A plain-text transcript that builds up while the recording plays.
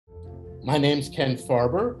My name's Ken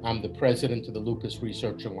Farber. I'm the president of the Lupus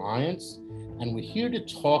Research Alliance, and we're here to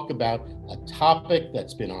talk about a topic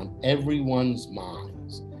that's been on everyone's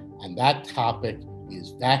minds, and that topic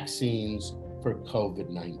is vaccines for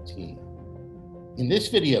COVID-19. In this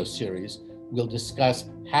video series, we'll discuss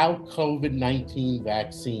how COVID-19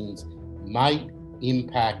 vaccines might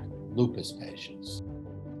impact lupus patients.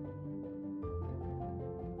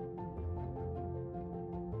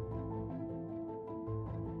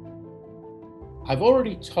 I've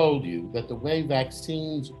already told you that the way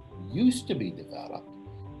vaccines used to be developed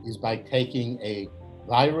is by taking a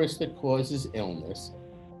virus that causes illness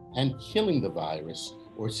and killing the virus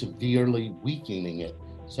or severely weakening it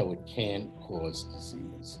so it can't cause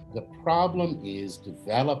disease. The problem is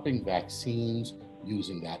developing vaccines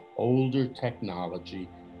using that older technology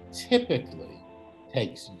typically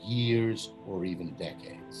takes years or even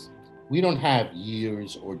decades. We don't have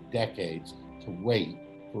years or decades to wait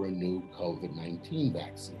for a new COVID-19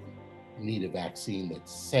 vaccine. You need a vaccine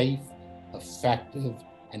that's safe, effective,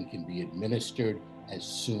 and can be administered as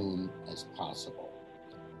soon as possible.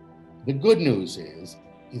 The good news is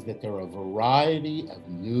that there are a variety of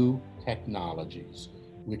new technologies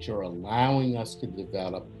which are allowing us to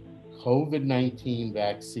develop COVID-19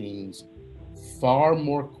 vaccines far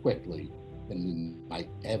more quickly than we might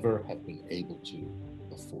ever have been able to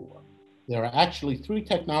before. There are actually three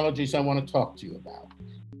technologies I want to talk to you about: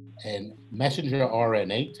 an messenger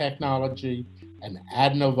RNA technology, an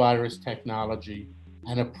adenovirus technology,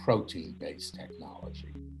 and a protein-based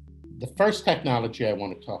technology. The first technology I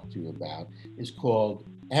want to talk to you about is called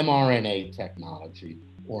mRNA technology,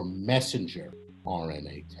 or messenger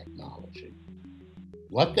RNA technology.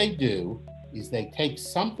 What they do is they take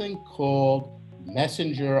something called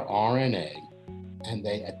messenger RNA and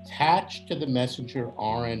they attach to the messenger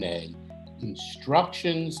RNA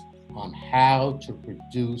instructions on how to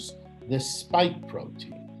produce the spike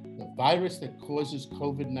protein. The virus that causes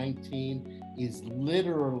COVID-19 is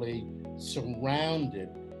literally surrounded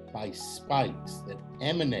by spikes that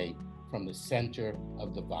emanate from the center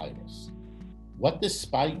of the virus. What the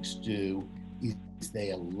spikes do is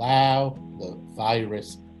they allow the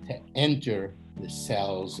virus to enter the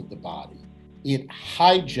cells of the body. It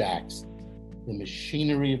hijacks the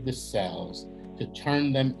machinery of the cells to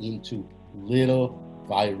turn them into little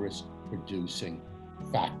virus-producing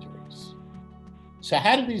factories. So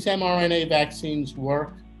how do these mRNA vaccines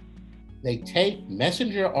work? They take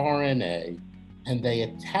messenger RNA and they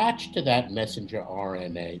attach to that messenger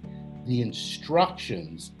RNA the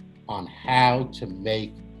instructions on how to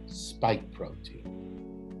make spike protein.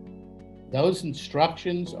 Those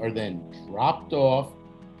instructions are then dropped off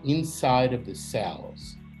inside of the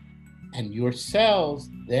cells, and your cells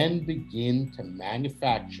then begin to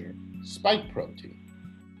manufacture spike protein.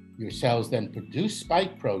 Your cells then produce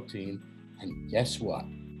spike protein, and guess what?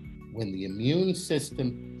 When the immune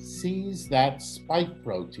system sees that spike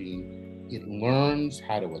protein, it learns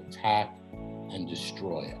how to attack and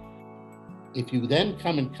destroy it. If you then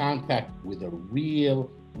come in contact with a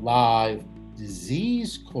real, live,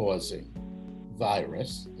 disease-causing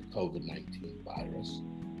virus, the COVID-19 virus,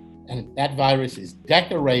 and that virus is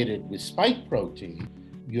decorated with spike protein,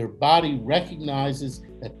 your body recognizes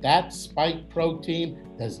that that spike protein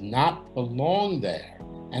does not belong there,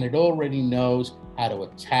 and it already knows how to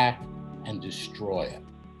attack and destroy it.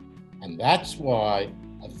 And that's why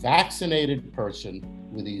a vaccinated person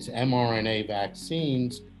with these mRNA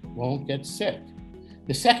vaccines won't get sick.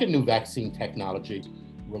 The second new vaccine technology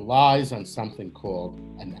relies on something called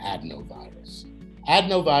an adenovirus.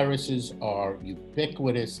 Adenoviruses are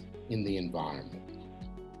ubiquitous in the environment.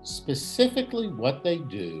 Specifically, what they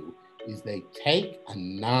do is they take a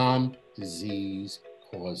non-disease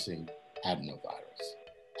causing adenovirus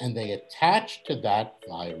and they attach to that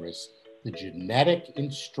virus the genetic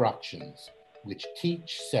instructions which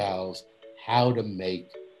teach cells how to make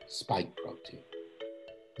spike protein.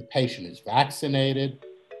 The patient is vaccinated,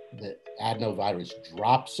 the adenovirus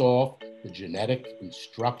drops off the genetic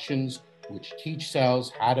instructions which teach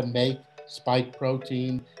cells how to make spike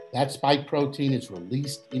protein. That spike protein is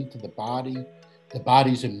released into the body. The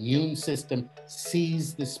body's immune system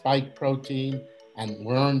sees the spike protein and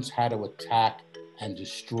learns how to attack and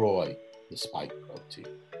destroy the spike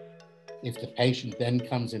protein. If the patient then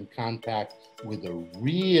comes in contact with a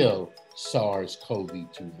real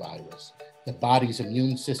SARS-CoV-2 virus, the body's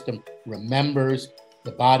immune system remembers,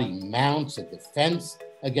 the body mounts a defense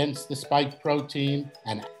against the spike protein,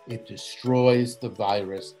 and it destroys the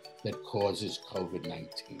virus that causes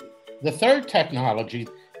COVID-19. The third technology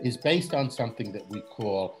is based on something that we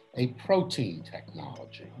call a protein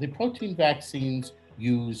technology. The protein vaccines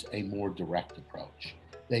use a more direct approach.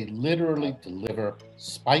 They literally deliver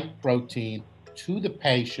spike protein to the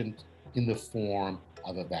patient in the form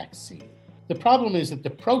of a vaccine. The problem is that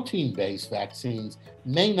the protein-based vaccines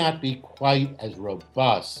may not be quite as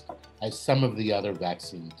robust as some of the other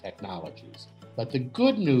vaccine technologies. But the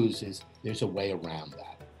good news is there's a way around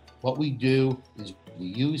that. What we do is we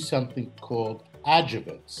use something called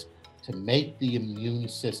adjuvants to make the immune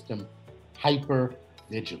system hyper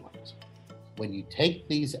vigilant. When you take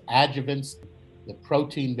these adjuvants, the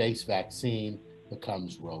protein-based vaccine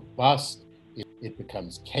becomes robust. It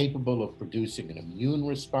becomes capable of producing an immune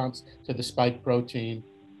response to the spike protein.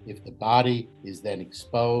 If the body is then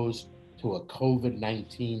exposed to a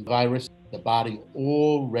COVID-19 virus, the body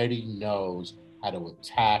already knows how to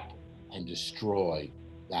attack and destroy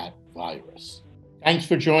that virus. Thanks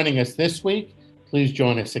for joining us this week. Please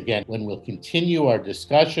join us again when we'll continue our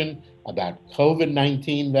discussion about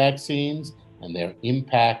COVID-19 vaccines and their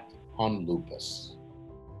impact on lupus.